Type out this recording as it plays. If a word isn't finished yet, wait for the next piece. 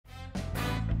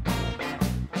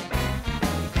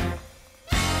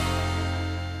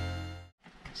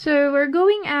So we're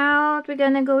going out. We're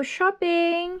gonna go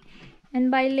shopping and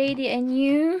buy Lady a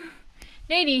new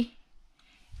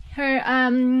her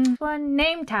one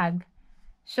name tag.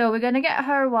 So we're gonna get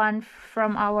her one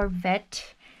from our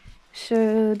vet.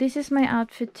 So this is my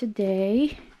outfit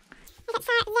today. It's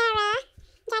Zara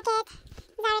jacket,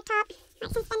 Zara top,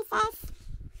 Marks and Spencer's.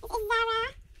 This is Zara.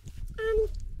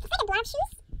 It's like a dwarf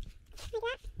shoes. Like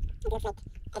that. It looks like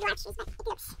a dwarf shoes, but it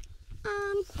looks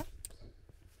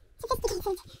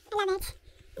sophisticated. I love it.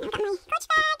 And I've got my Coach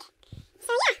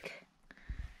bag.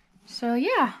 So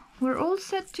yeah, we're all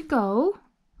set to go.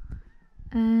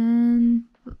 And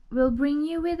we'll bring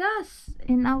you with us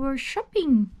in our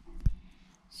shopping.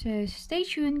 So stay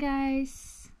tuned,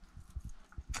 guys.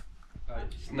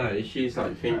 No, she's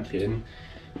like thinking,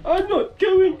 I'm not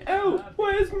going out.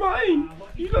 Where's mine?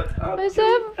 You got up. What's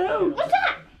up? Out. What's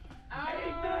that?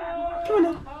 Come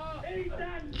on.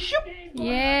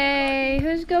 Yay!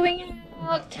 Who's going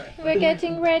out? We're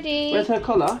getting ready. Where's her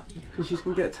collar? Because she's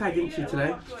gonna get a tag, isn't she,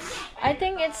 today? I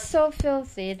think it's so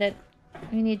filthy that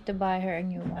we need to buy her a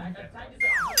new one.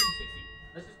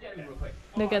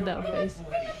 Look at that face.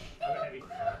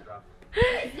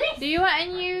 Do you want a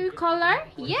new collar?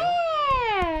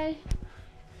 Yeah!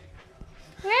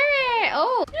 Wear it!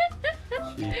 Oh!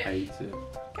 She hates it.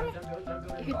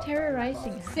 You're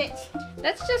terrorizing her. Sit.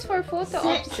 That's just for photo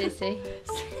op, Sissy.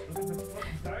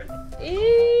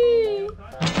 Eee!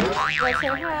 What's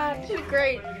her hat? She's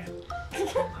great.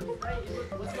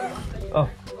 Oh.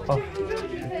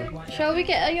 Shall we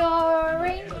get your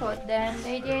raincoat then,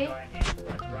 AJ?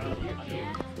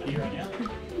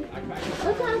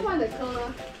 I'm trying to find a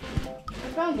color. I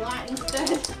found black instead.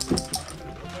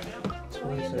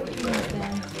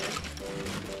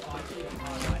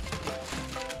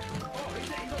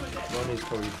 Mommy's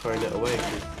probably throwing it away.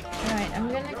 Alright, I'm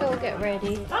gonna go get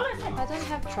ready. I don't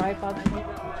have tripod.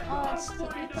 Oh,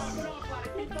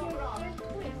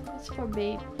 it's for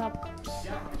baby pups.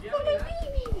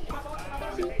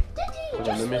 Hold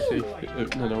on, let me see.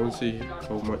 No, I want to see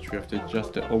how much we have to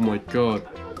adjust it. Oh my god.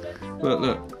 Look.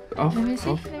 Off, Let me see,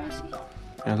 off. let me see.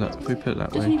 Yeah, look, if we put it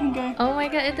that Doesn't way. even go. Oh my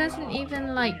god, it doesn't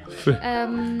even like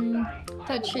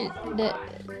touch it, the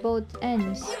both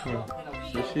ends. Oh,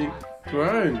 so she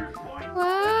grown.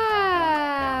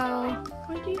 Wow!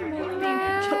 Why do you make me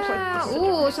jump like this?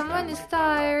 Oh, someone is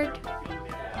tired.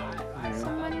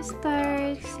 Someone is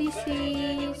tired.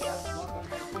 Cece's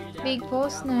big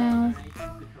boss now.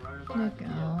 Look,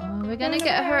 oh, we're gonna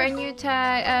get her a new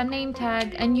tag, name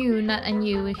tag. A new, not a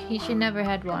new. She never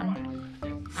had one.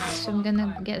 So I'm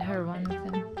gonna get her one of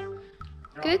them.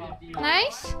 Good?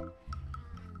 Nice?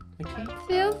 Okay.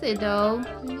 Filthy though.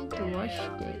 We need to wash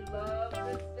it.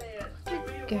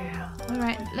 Good girl.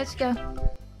 Alright, let's go.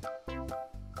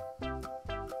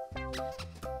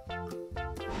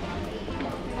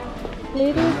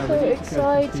 Lady's so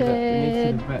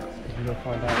excited. We're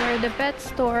at the pet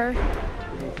store. We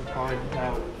need to find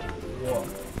out what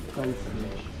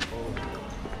dosage or...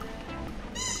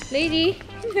 Lady,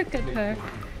 look at her.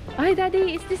 Hi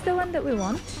Daddy, is this the one that we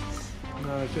want?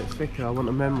 No, a bit thicker. I want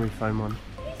a memory foam one.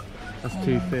 That's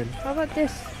too thin. How about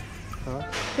this? Huh?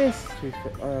 This. Too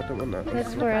thick. Oh, I don't want that.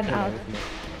 That's for an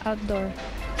outdoor.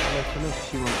 I don't know if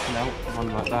she wants an out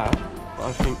one like that, but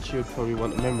I think she would probably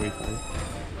want a memory foam.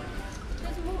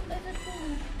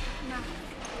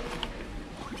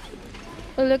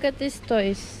 Oh, look at these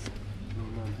toys.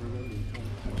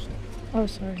 Oh,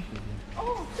 sorry.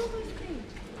 Oh, strawberry cream.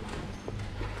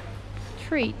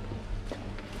 Treat.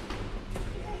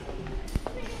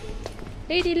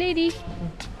 Lady.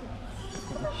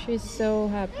 She's so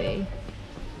happy.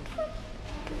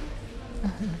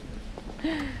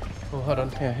 Oh, hold on.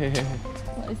 Here.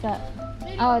 What is that?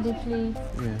 Oh, the flea.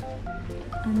 Yeah.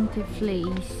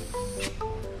 Anti-fleas.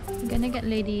 I'm gonna get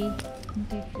Lady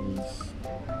anti-fleas.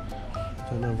 I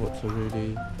don't know what to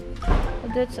really...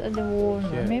 Oh, that's the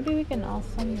warmer. Yeah. Maybe we can ask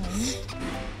someone.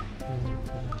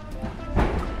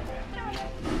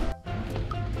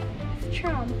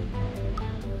 Charm.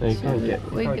 No, you So can't get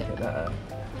we that out.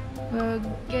 We're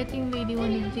getting Lady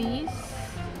one of these.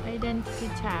 Identity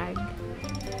tag.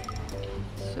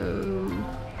 So...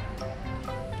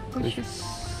 Which is...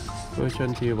 Which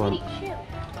one do you want?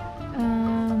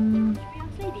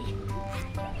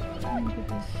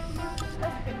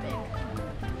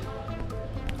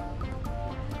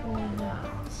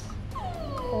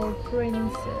 Or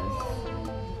princess.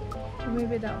 Or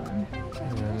maybe that one.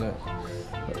 Yeah, look.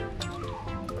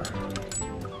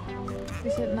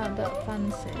 Is it not that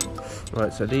fancy?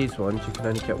 Right, so these ones you can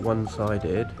only get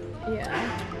one-sided,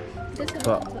 Yeah. Doesn't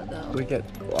but matter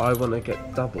though. I want to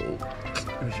get double,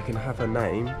 because you can have a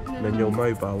name and then your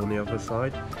mobile on the other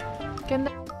side. Can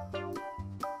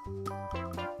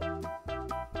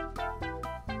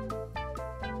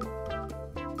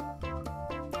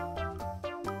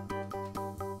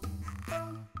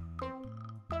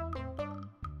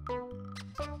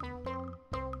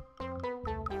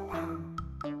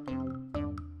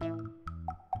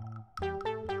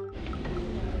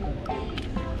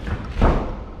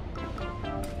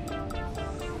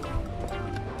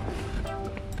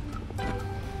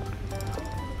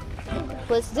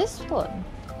What's this one?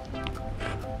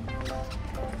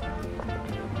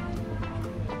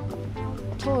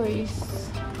 Toys.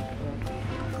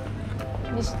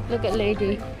 Just look at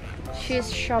lady.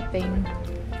 She's shopping.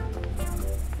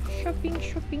 Shopping,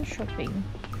 shopping, shopping.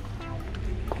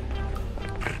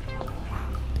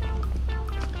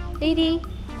 Lady.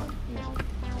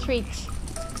 Treat.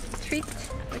 Treat.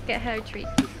 Look at her treat.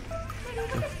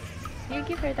 You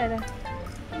give her Dada.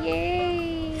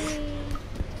 Yay!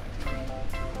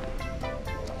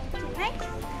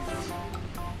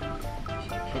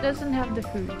 She doesn't have the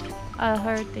food.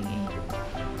 Her thingy.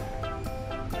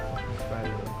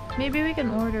 Maybe we can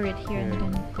order it here and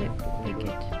then pick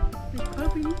it.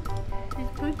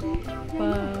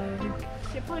 But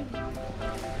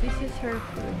this is her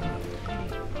food.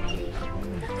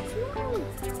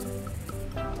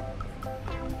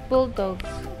 Bulldogs.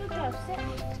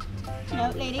 No,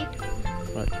 lady.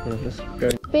 Right, well, let's go.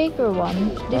 Bigger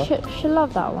one. She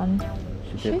love that one.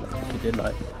 She did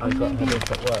like. I got her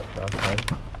this at work last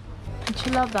time. She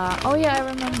love that. Oh yeah, I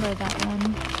remember that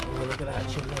one. Oh, look at that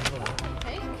chicken as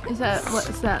well. Is that what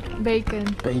is that? Bacon.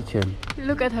 Bacon.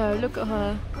 Look at her. Look at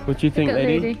her. What do you think, Look at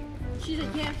lady? She's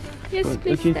like, yeah. Yes, What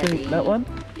please, do you Daddy. think? That one?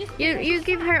 You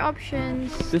give her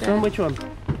options. This one? Which one?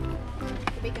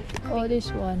 Oh,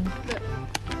 this one.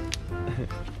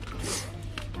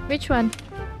 Which one?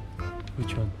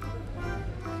 Which one?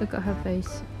 Look at her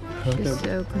face. I She's don't-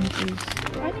 so confused.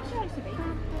 I think she likes the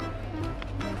bacon.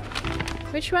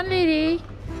 Which one, lady?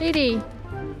 Lady.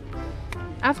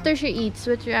 After she eats,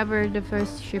 whichever the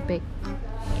first she pick.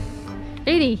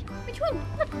 Lady. Which one?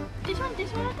 Look, this one,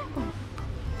 or that one?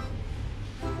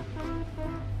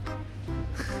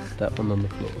 That one on the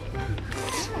floor.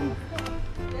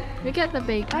 We get the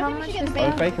bacon. How much is Oh,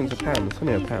 that? bacon's £1. It's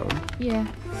only £1. Yeah.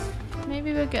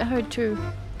 Maybe we'll get her two.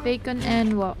 Bacon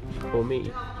and what? Or me.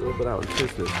 What about that one?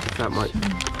 Twisted. Because that might.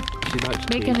 She likes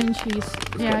Bacon cheese. and cheese.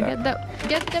 Let's Yeah, get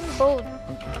get them both.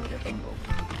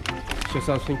 Just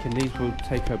I was thinking these will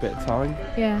take her a bit of time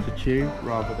Yeah, to chew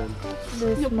rather than.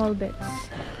 the small bits.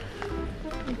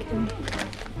 Okay.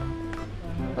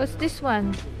 What's this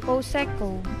one?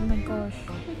 Prosecco. Oh my gosh.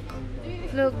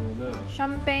 Look,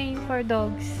 champagne for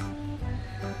dogs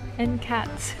and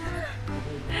cats.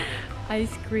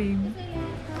 Ice cream.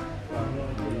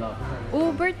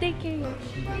 Oh, birthday cake.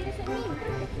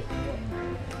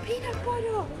 Peanut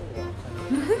butter.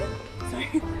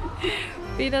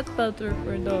 Peanut butter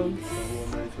for dogs. No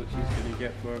one knows what she's going to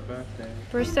get for her birthday.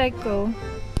 Prosecco.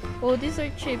 Oh, these are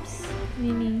chips,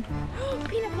 Nini.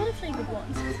 Peanut butter flavored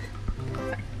ones.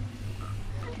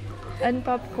 And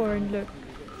popcorn, look.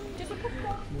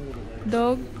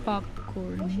 Dog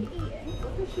popcorn.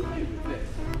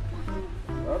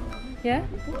 Yeah?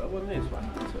 What is one?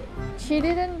 She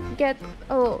didn't get.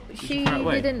 Oh, she throw it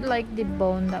away? didn't like the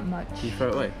bone that much. You throw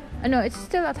it away? No, it's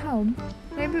still at home.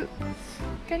 Maybe.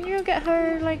 Can you get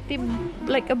her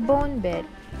like a bone bit,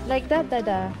 like that,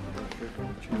 Dada?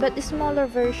 But the smaller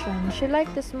version. She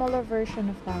liked the smaller version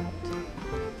of that.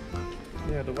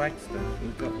 Yeah, the wax stuff.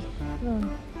 We've got. No,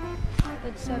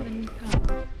 that's £7.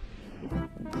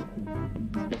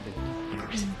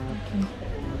 Okay.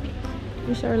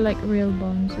 These are like real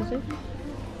bones, is it?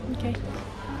 Okay.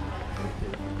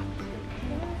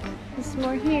 There's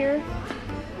more here.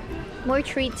 More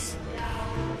treats.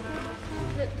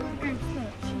 Look, the parents,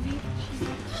 look. She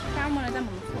found one of them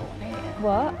on the floor and ate it.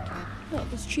 What? Look,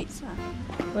 there's treats there.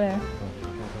 Where?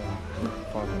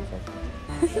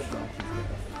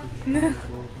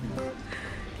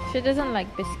 She doesn't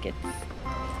like biscuits.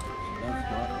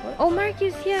 Oh,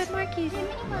 Marcus, yeah, Marcus. Mini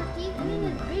Marquis, I mean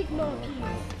the big Marquis.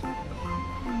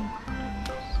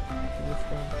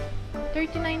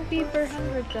 39p per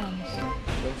 100 grams.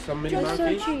 Some mini Just so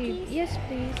monkeys? cheap. Yes,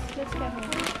 please. Let's get her.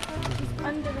 She's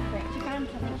under the fridge. She found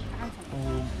something.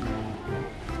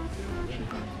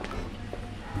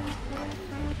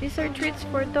 These are treats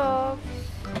for dogs.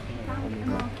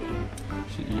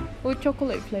 She eat. Oh,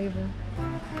 chocolate flavor.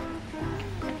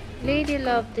 Lady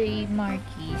love the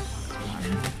Marquis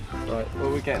one. Right, what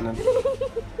are we getting then?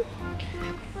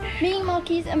 Mini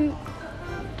Marquis and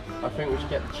I think we should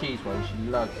get the cheese one. She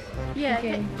loves it. yeah,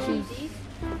 Okay, cheese. cheese.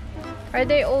 Are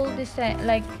they all the same?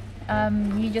 Like,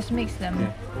 you just mix them?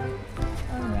 Yeah.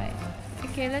 Alright.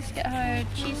 Okay, let's get her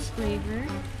cheese flavor.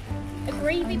 A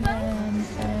gravy bun.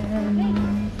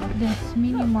 And this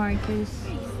mini Marcus.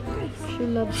 She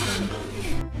loves them.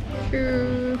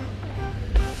 True.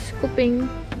 Scooping.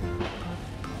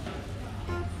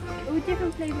 Oh,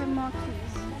 different flavour Marquis.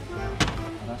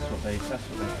 That's what they.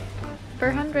 Per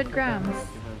 100 grams.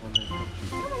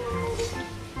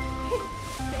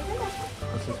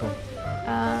 What's this one?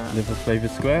 Uh, Liver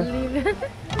flavoured square. leave it.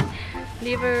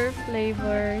 liver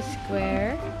flavor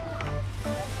square.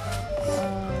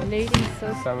 Lady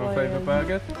so Salmon flavour spoiled.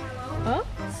 burger. Huh?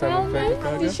 Salmon flavour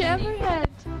burger. Did she ever had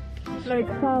like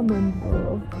salmon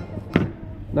bowl?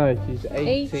 No, she's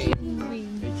 18. 18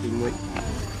 weeks. 18 weeks.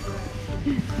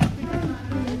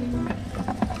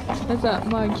 What's that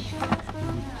mug?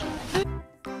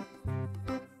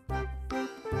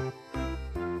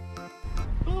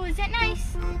 Oh, is it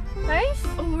nice? Nice?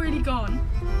 Already gone.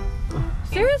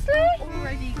 Seriously?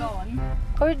 Already gone.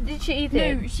 Or did she eat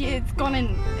it? No, it's gone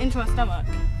into her stomach.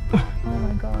 Oh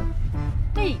my god.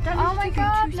 Hey, that Oh is my too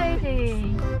god, good,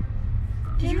 lady.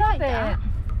 Did you love like that?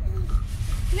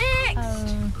 Next!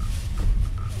 Oh.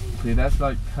 See, that's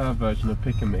like her version of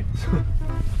pick and mix.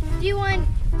 Do you want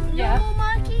Yeah. normal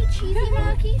marky, cheesy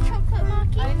marky, chocolate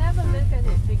marky? I never look at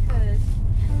it because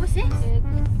What's this?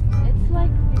 it's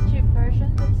like the cheap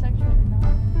version, but it's actually not.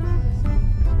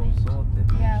 All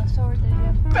sorted. Yeah, sorted.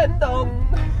 Yeah.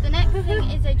 Bendong! The next thing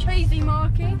is a cheesy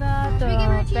marky. That we give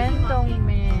her a cheesy bentong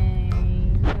maze.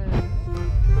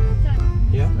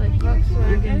 Yeah. Like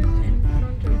Volkswagen in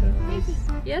front of us.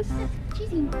 Yes?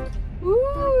 Cheesy marky.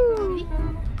 Woo!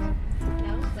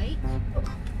 No, wait.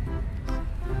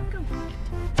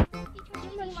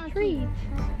 Treat.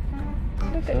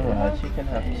 Look at Alright, that. she can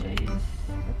have it.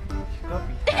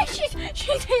 She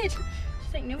did.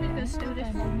 She's like, nobody's gonna steal this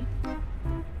from me.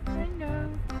 I know.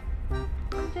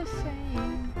 I'm just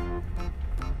saying.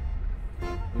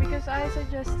 Because I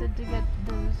suggested to get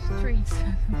those treats.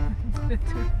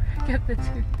 Get the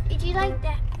two. Did you like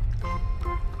that?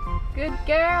 Good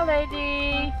girl,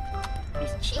 lady.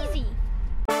 It's cheesy.